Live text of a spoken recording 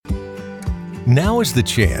Now is the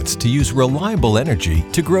chance to use reliable energy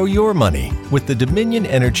to grow your money with the Dominion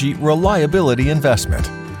Energy Reliability Investment.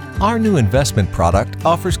 Our new investment product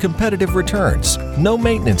offers competitive returns, no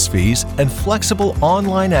maintenance fees, and flexible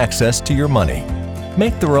online access to your money.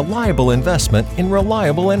 Make the reliable investment in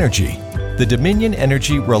reliable energy. The Dominion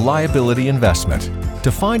Energy Reliability Investment.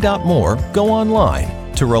 To find out more, go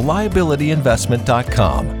online to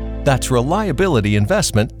reliabilityinvestment.com. That's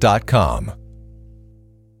reliabilityinvestment.com.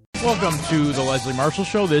 Welcome to the Leslie Marshall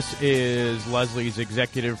Show. This is Leslie's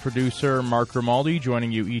executive producer, Mark Grimaldi,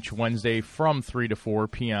 joining you each Wednesday from 3 to 4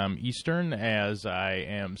 p.m. Eastern, as I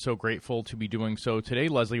am so grateful to be doing so today.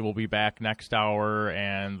 Leslie will be back next hour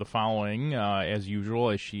and the following, as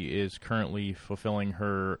usual, as she is currently fulfilling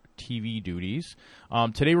her TV duties.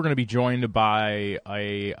 Today we're going to be joined by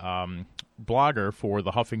a blogger for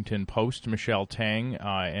the Huffington Post, Michelle Tang,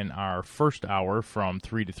 in our first hour from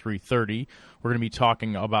 3 to 3:30. We're going to be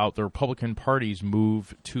talking about the Republican Party's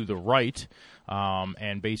move to the right,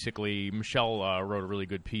 and basically Michelle wrote a really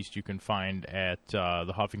good piece you can find at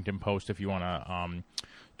the Huffington Post if you want to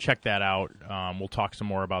check that out. We'll talk some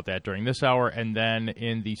more about that during this hour, and then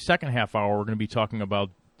in the second half hour we're going to be talking about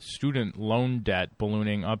student loan debt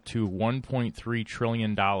ballooning up to $1.3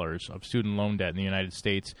 trillion of student loan debt in the United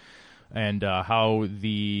States, and how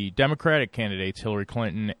the Democratic candidates, Hillary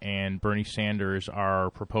Clinton and Bernie Sanders, are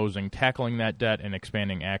proposing tackling that debt and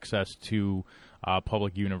expanding access to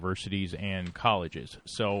public universities and colleges.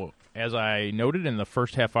 So, as I noted in the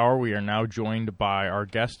first half hour, we are now joined by our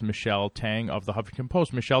guest, Michelle Tang of the Huffington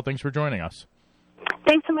Post. Michelle, thanks for joining us.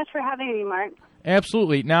 Thanks so much for having me, Mark.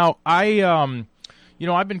 Absolutely. Now, I've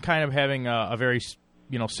been kind of having a very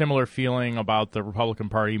similar feeling about the Republican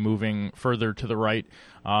Party moving further to the right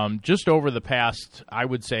just over the past, I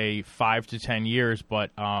would say, 5 to 10 years.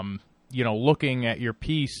 But, looking at your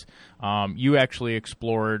piece, you actually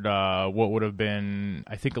explored what would have been,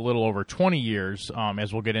 I think, a little over 20 years,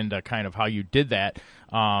 as we'll get into kind of how you did that.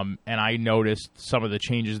 And I noticed some of the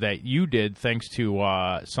changes that you did thanks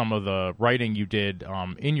to some of the writing you did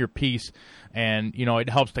in your piece. And, it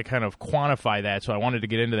helps to kind of quantify that. So I wanted to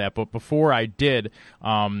get into that. But before I did,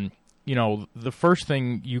 the first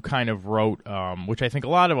thing you kind of wrote, which I think a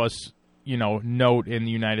lot of us, note in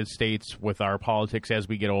the United States with our politics as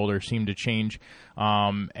we get older seem to change.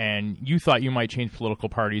 And you thought you might change political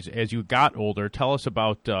parties as you got older. Tell us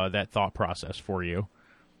about that thought process for you.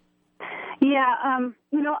 Yeah,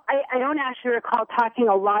 I don't actually recall talking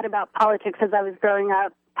a lot about politics as I was growing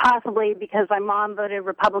up, possibly because my mom voted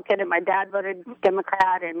Republican and my dad voted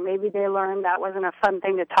Democrat, and maybe they learned that wasn't a fun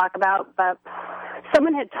thing to talk about. But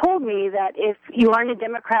someone had told me that if you aren't a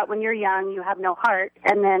Democrat when you're young, you have no heart,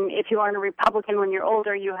 and then if you aren't a Republican when you're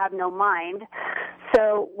older, you have no mind.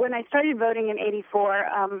 So when I started voting in '84,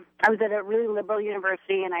 I was at a really liberal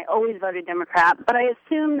university, and I always voted Democrat. But I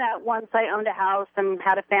assumed that once I owned a house and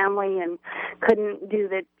had a family and couldn't do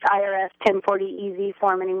the IRS 1040 easy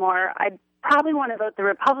form anymore, I'd probably want to vote the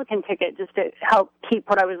Republican ticket just to help keep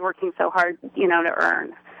what I was working so hard, to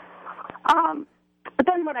earn. But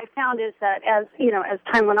then what I found is that as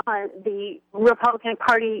time went on, the Republican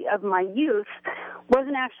Party of my youth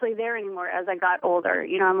wasn't actually there anymore as I got older.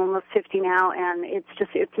 I'm almost 50 now, and it's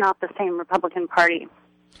not the same Republican Party.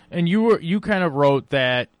 And you kind of wrote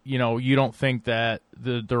that, you don't think that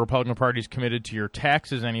the Republican Party is committed to your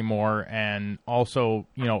taxes anymore, and also,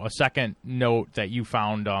 a second note that you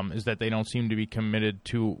found is that they don't seem to be committed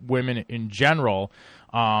to women in general.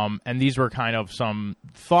 And these were kind of some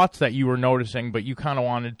thoughts that you were noticing, but you kind of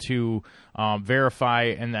wanted to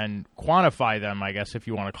verify and then quantify them, I guess, if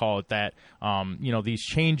you want to call it that, these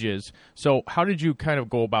changes. So how did you kind of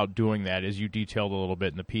go about doing that, as you detailed a little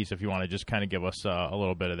bit in the piece, if you want to just kind of give us a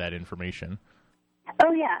little bit of that information?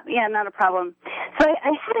 Oh, yeah, not a problem. So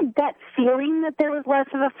I had a gut feeling that there was less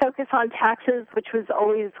of a focus on taxes, which was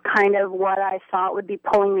always kind of what I thought would be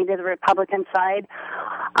pulling me to the Republican side.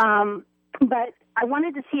 But I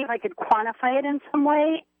wanted to see if I could quantify it in some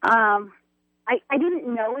way. I didn't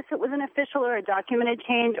know if it was an official or a documented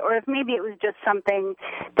change, or if maybe it was just something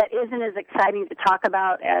that isn't as exciting to talk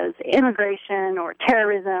about as immigration or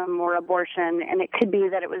terrorism or abortion, and it could be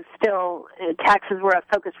that it was still, taxes were a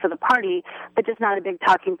focus for the party, but just not a big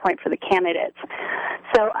talking point for the candidates.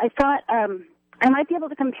 So I thought I might be able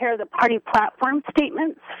to compare the party platform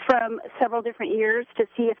statements from several different years to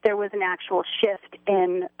see if there was an actual shift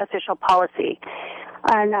in official policy.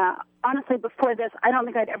 And honestly, before this, I don't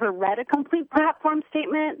think I'd ever read a complete platform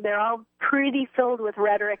statement. They're all pretty filled with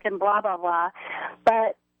rhetoric and blah, blah, blah.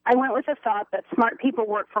 But I went with the thought that smart people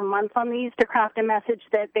work for months on these to craft a message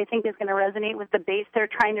that they think is going to resonate with the base they're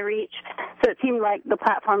trying to reach. So it seemed like the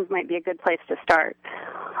platforms might be a good place to start.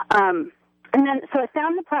 And then, so I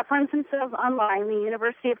found the platforms themselves online. The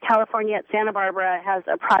University of California at Santa Barbara has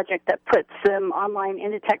a project that puts them online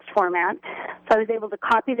into text format. So I was able to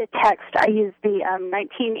copy the text. I used the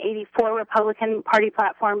 1984 Republican Party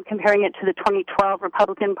platform, comparing it to the 2012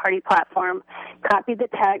 Republican Party platform, copied the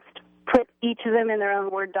text, put each of them in their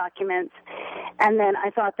own Word documents, and then I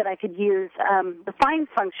thought that I could use the find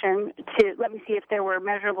function to let me see if there were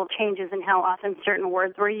measurable changes in how often certain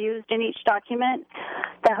words were used in each document.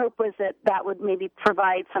 The hope was that that would maybe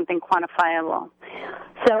provide something quantifiable.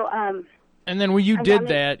 So, and then when you did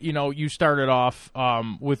that, you started off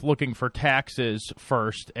with looking for taxes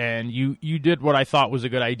first, and you did what I thought was a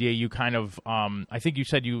good idea. You kind of, I think you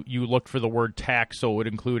said you looked for the word tax, so it would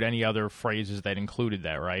include any other phrases that included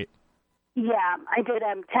that, right? Yeah, I did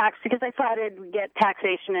tax because I thought it would get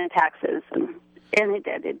taxation and taxes, and it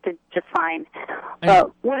did. It did just fine.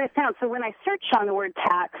 What I found, so when I searched on the word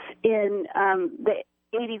tax in the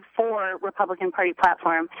 84 Republican Party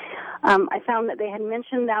platform, I found that they had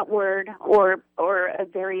mentioned that word or a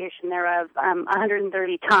variation thereof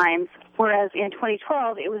 130 times, whereas in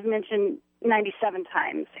 2012 it was mentioned 97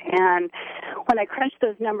 times. And when I crunched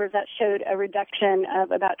those numbers, that showed a reduction of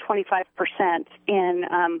about 25% in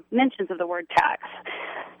mentions of the word tax.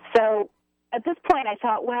 So at this point, I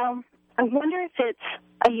thought, well, I wonder if it's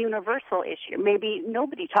a universal issue. Maybe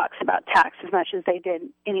nobody talks about tax as much as they did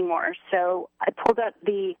anymore. So I pulled up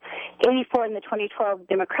the 84 and the 2012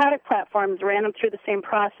 Democratic platforms, ran them through the same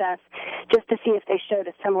process just to see if they showed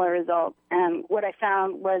a similar result. And what I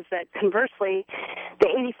found was that conversely, the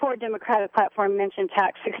 84 Democratic platform mentioned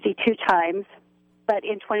tax 62 times, but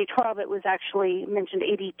in 2012 it was actually mentioned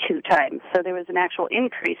 82 times. So there was an actual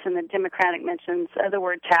increase in the Democratic mentions of the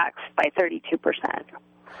word tax by 32%.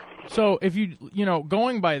 So if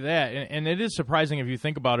going by that, and it is surprising if you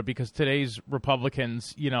think about it, because today's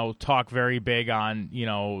Republicans, talk very big on,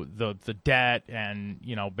 the debt and,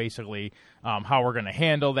 basically how we're going to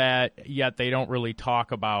handle that, yet they don't really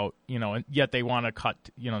talk about, and yet they want to cut,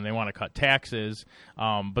 they want to cut taxes,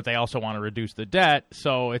 but they also want to reduce the debt.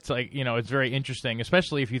 So it's like, it's very interesting,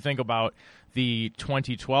 especially if you think about the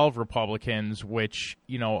 2012 Republicans, which,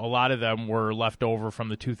 a lot of them were left over from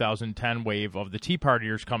the 2010 wave of the Tea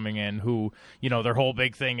Partiers coming in who, their whole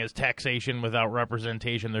big thing is taxation without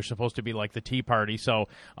representation. They're supposed to be like the Tea Party. So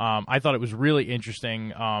I thought it was really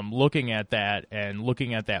interesting looking at that and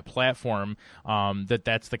looking at that platform,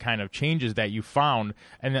 that's the kind of changes that you found.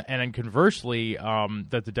 And then conversely,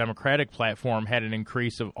 that the Democratic platform had an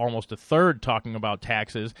increase of almost a third talking about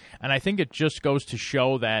taxes. And I think it just goes to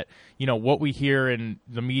show that, what we hear in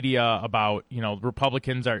the media about,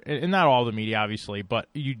 Republicans are, and not all the media, obviously, but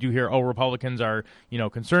you do hear, Republicans are,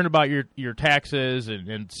 concerned about your taxes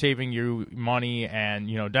and saving you money, and,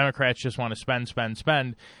 Democrats just want to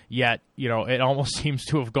spend, yet, it almost seems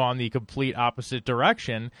to have gone the complete opposite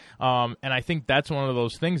direction. And I think that's one of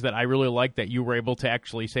those things that I really like, that you were able to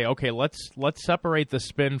actually say, okay, let's separate the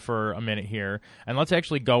spin for a minute here, and let's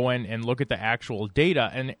actually go in and look at the actual data.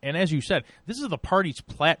 And as you said, this is the party's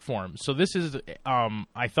platform. So this is,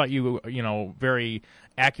 I thought you very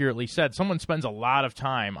accurately said, someone spends a lot of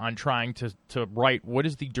time on trying to write what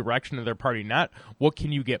is the direction of their party, not what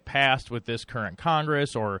can you get passed with this current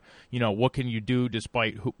Congress, or, what can you do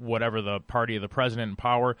despite whatever the party of the president in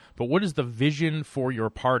power, but what is the vision for your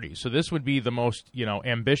party? So this would be the most,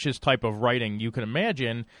 ambitious type of writing you can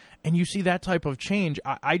imagine. And you see that type of change.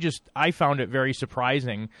 I found it very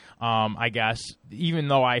surprising, I guess, even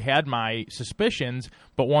though I had my suspicions.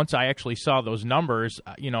 But once I actually saw those numbers,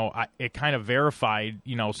 it kind of verified,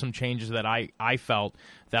 some changes that I felt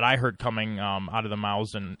that I heard coming out of the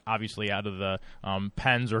mouths and obviously out of the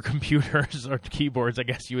pens or computers or keyboards, I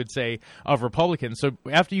guess you would say, of Republicans. So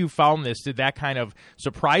after you found this, did that kind of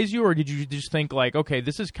surprise you, or did you just think like, okay,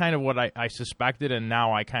 this is kind of what I suspected, and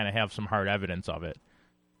now I kind of have some hard evidence of it?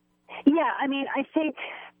 Yeah, I mean, I think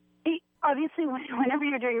obviously whenever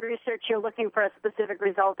you're doing research, you're looking for a specific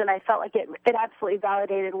result, and I felt like it absolutely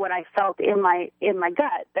validated what I felt in my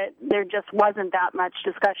gut, that there just wasn't that much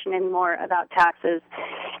discussion anymore about taxes.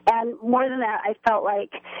 And more than that, I felt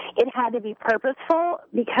like it had to be purposeful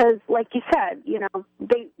because, like you said,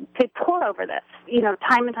 they pour over this,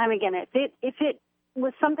 time and time again. If it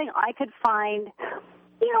was something I could find,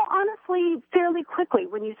 honestly, fairly quickly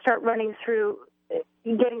when you start running through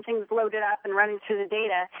getting things loaded up and running through the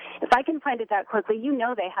data, if I can find it that quickly,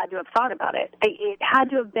 they had to have thought about it. It had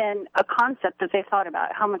to have been a concept that they thought about.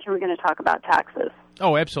 How much are we going to talk about taxes?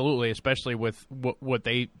 Oh, absolutely, especially with what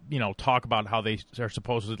they, talk about, how they are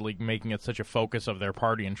supposedly making it such a focus of their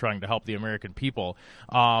party and trying to help the American people.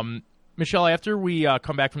 Michelle, after we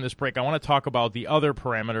come back from this break, I want to talk about the other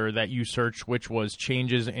parameter that you searched, which was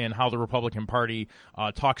changes in how the Republican Party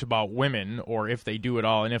talks about women, or if they do at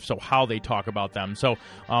all, and if so, how they talk about them. So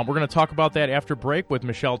we're going to talk about that after break with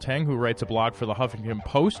Michelle Tang, who writes a blog for the Huffington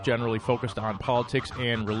Post, generally focused on politics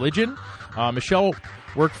and religion. Michelle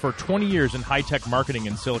worked for 20 years in high-tech marketing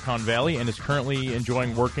in Silicon Valley and is currently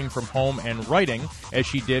enjoying working from home and writing, as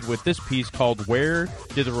she did with this piece called Where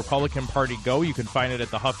Did the Republican Party Go? You can find it at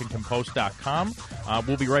thehuffingtonpost.com.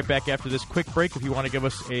 We'll be right back after this quick break. If you want to give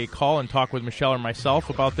us a call and talk with Michelle or myself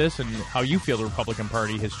about this and how you feel the Republican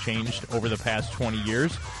Party has changed over the past 20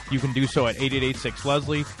 years, you can do so at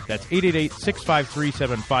 888-6-LESLIE. That's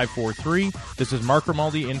 888-653-7543. This is Mark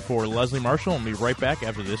Grimaldi in for Leslie Marshall, and we'll be right back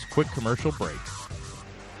after this quick commercial break.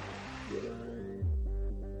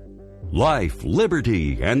 Life,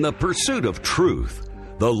 liberty, and the pursuit of truth.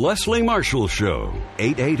 The Leslie Marshall Show.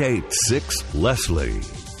 888-6-LESLIE.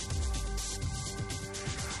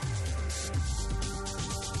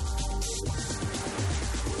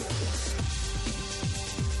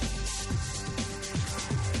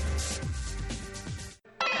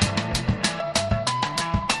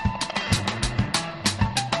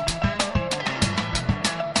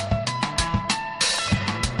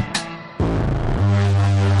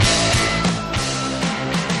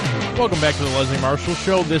 Welcome back to the Leslie Marshall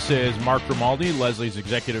Show. This is Mark Grimaldi, Leslie's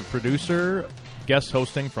executive producer, guest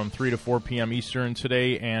hosting from 3 to 4 p.m. Eastern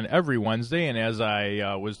today and every Wednesday. And as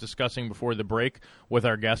I was discussing before the break with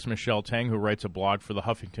our guest, Michelle Tang, who writes a blog for the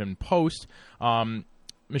Huffington Post,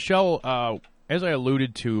 Michelle, as I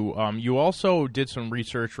alluded to, you also did some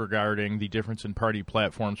research regarding the difference in party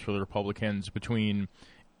platforms for the Republicans between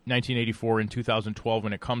 1984 and 2012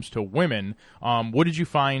 when it comes to women. What did you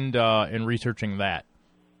find in researching that?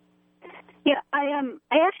 Yeah, I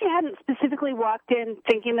actually hadn't specifically walked in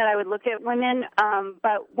thinking that I would look at women,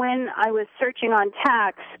 but when I was searching on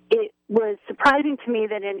tax, it was surprising to me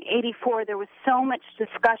that in '84 there was so much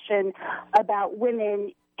discussion about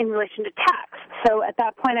women in relation to tax. So at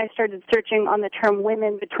that point I started searching on the term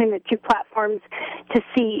women between the two platforms to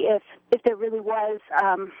see if there really was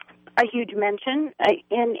a huge mention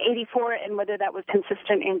in '84 and whether that was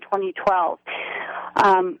consistent in 2012.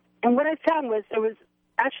 And what I found was there was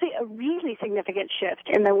actually a really significant shift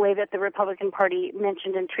in the way that the Republican Party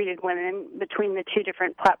mentioned and treated women between the two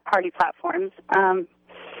different party platforms.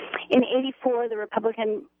 In '84, the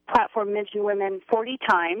Republican platform mentioned women 40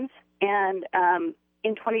 times, and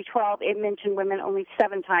in 2012, it mentioned women only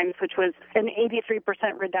 7 times, which was an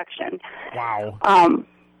 83% reduction. Wow.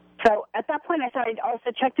 So at that point, I thought I'd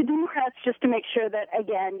also check the Democrats just to make sure that,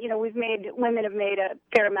 again, women have made a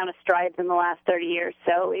fair amount of strides in the last 30 years,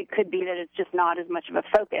 so it could be that it's just not as much of a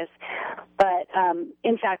focus. But,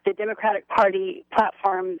 in fact, the Democratic Party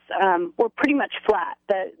platforms were pretty much flat.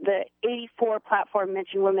 The 84 platform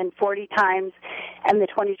mentioned women 40 times, and the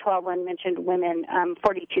 2012 one mentioned women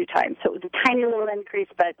 42 times. So it was a tiny little increase,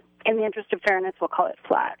 but in the interest of fairness, we'll call it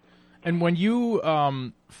flat. And when you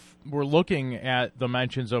we're looking at the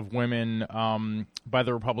mentions of women by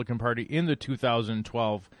the Republican Party in the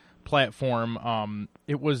 2012 platform,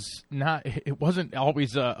 it wasn't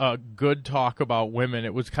always a good talk about women.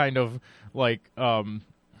 It was kind of like I'm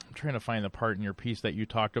trying to find the part in your piece that you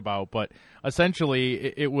talked about, but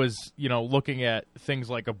essentially it was, looking at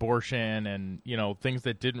things like abortion and, things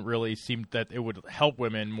that didn't really seem that it would help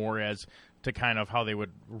women more as to kind of how they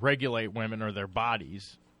would regulate women or their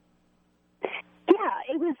bodies.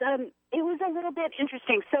 It was a little bit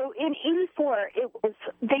interesting. So in '84,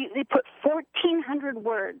 they put 1,400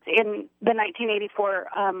 words in the 1984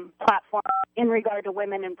 platform in regard to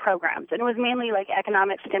women and programs, and it was mainly like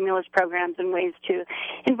economic stimulus programs and ways to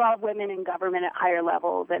involve women in government at higher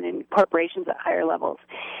levels and in corporations at higher levels.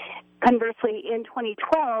 Conversely, in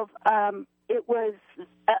 2012, it was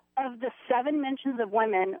of the 7 mentions of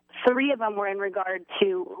women, 3 of them were in regard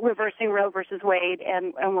to reversing Roe versus Wade,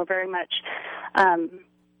 and were very much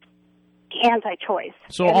anti-choice.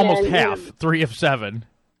 So and almost half, 3 of 7.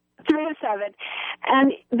 3 of 7.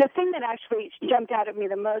 And the thing that actually jumped out at me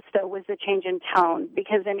the most, though, was the change in tone,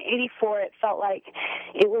 because in '84 it felt like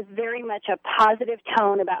it was very much a positive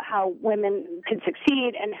tone about how women could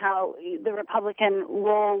succeed and how the Republican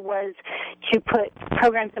role was to put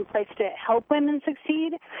programs in place to help women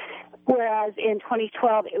succeed, whereas in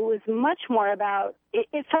 2012 it was much more about,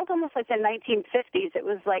 it felt almost like the 1950s. It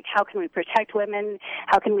was like, how can we protect women?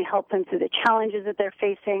 How can we help them through the challenges that they're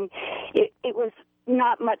facing? It was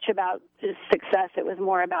not much about success. It was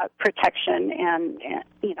more about protection and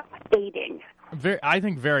aiding. I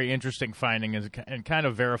think very interesting finding and kind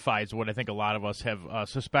of verifies what I think a lot of us have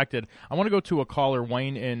suspected. I want to go to a caller,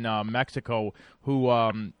 Wayne in Mexico,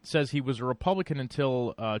 who says he was a Republican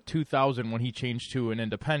until 2000 when he changed to an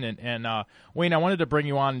independent. And Wayne, I wanted to bring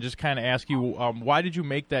you on and just kind of ask you, why did you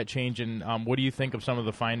make that change, and what do you think of some of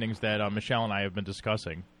the findings that Michelle and I have been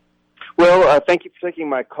discussing? Well, thank you for taking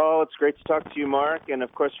my call. It's great to talk to you, Mark, and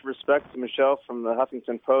of course, respect to Michelle from the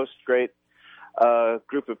Huffington Post. Great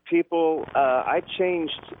group of people. I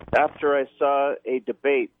changed after I saw a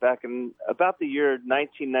debate back in about the year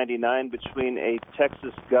 1999 between a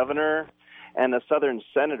Texas governor and a Southern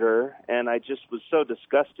senator, and I just was so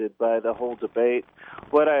disgusted by the whole debate.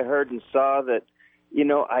 What I heard and saw that,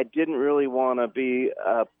 I didn't really want to be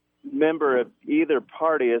a member of either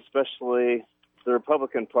party, especially the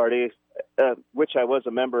Republican Party, which I was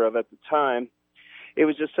a member of at the time. It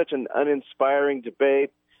was just such an uninspiring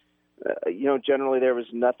debate. Generally there was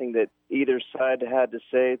nothing that either side had to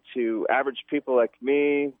say to average people like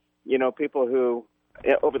me, people who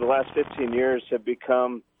over the last 15 years have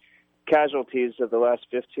become casualties of the last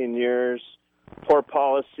 15 years, poor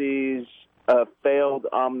policies, failed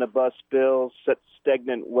omnibus bills,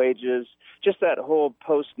 stagnant wages, just that whole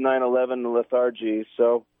post-9/11 lethargy.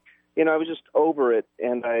 So, I was just over it,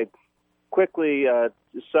 and I quickly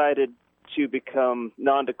decided to become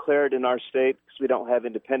non-declared in our state because we don't have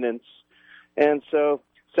independence. And so,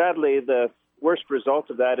 sadly, the worst result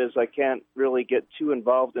of that is I can't really get too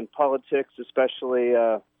involved in politics, especially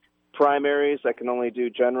primaries. I can only do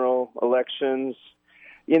general elections.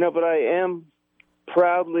 But I am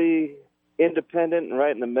proudly independent and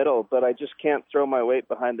right in the middle, but I just can't throw my weight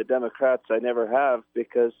behind the Democrats. I never have,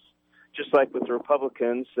 because just like with the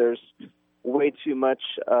Republicans, there's way too much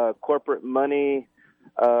corporate money.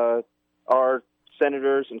 Our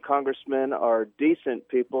senators and congressmen are decent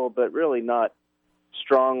people, but really not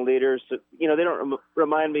strong leaders. They don't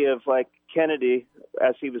remind me of like Kennedy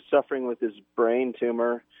as he was suffering with his brain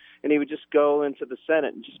tumor, and he would just go into the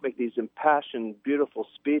Senate and just make these impassioned, beautiful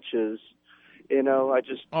speeches. I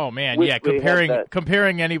just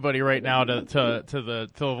comparing anybody right now to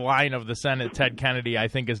the line of the Senate, Ted Kennedy, I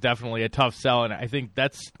think is definitely a tough sell, and I think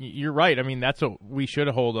you're right. I mean, that's what we should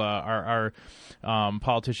hold our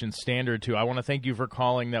politicians' standard to. I want to thank you for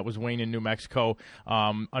calling. That was Wayne in New Mexico.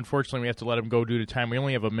 Unfortunately, we have to let him go due to time. We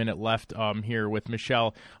only have a minute left here with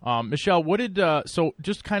Michelle. Michelle, what did so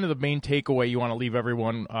just kind of the main takeaway you want to leave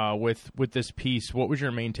everyone with this piece? What was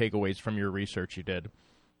your main takeaways from your research you did?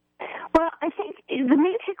 Well, I think the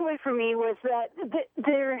main takeaway for me was that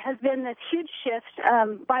there has been this huge shift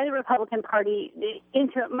by the Republican Party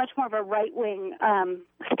into much more of a right-wing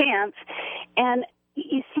stance, and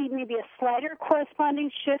you see maybe a slighter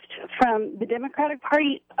corresponding shift from the Democratic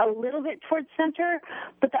Party a little bit towards center,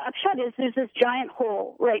 but the upshot is there's this giant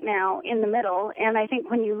hole right now in the middle, and I think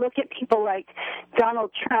when you look at people like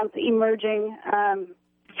Donald Trump emerging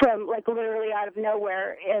from like literally out of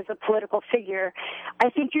nowhere as a political figure, I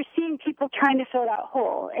think you're seeing people trying to fill that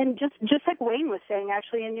hole. And just like Wayne was saying,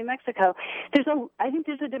 actually, in New Mexico, I think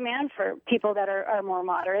there's a demand for people that are more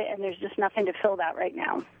moderate, and there's just nothing to fill that right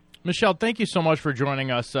now. Michelle, thank you so much for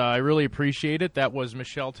joining us. I really appreciate it. That was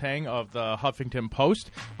Michelle Tang of the Huffington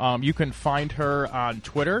Post. You can find her on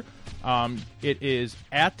Twitter. It is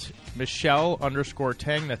at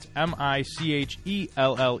Michelle_Tang. That's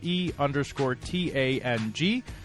MICHELLE_TANG.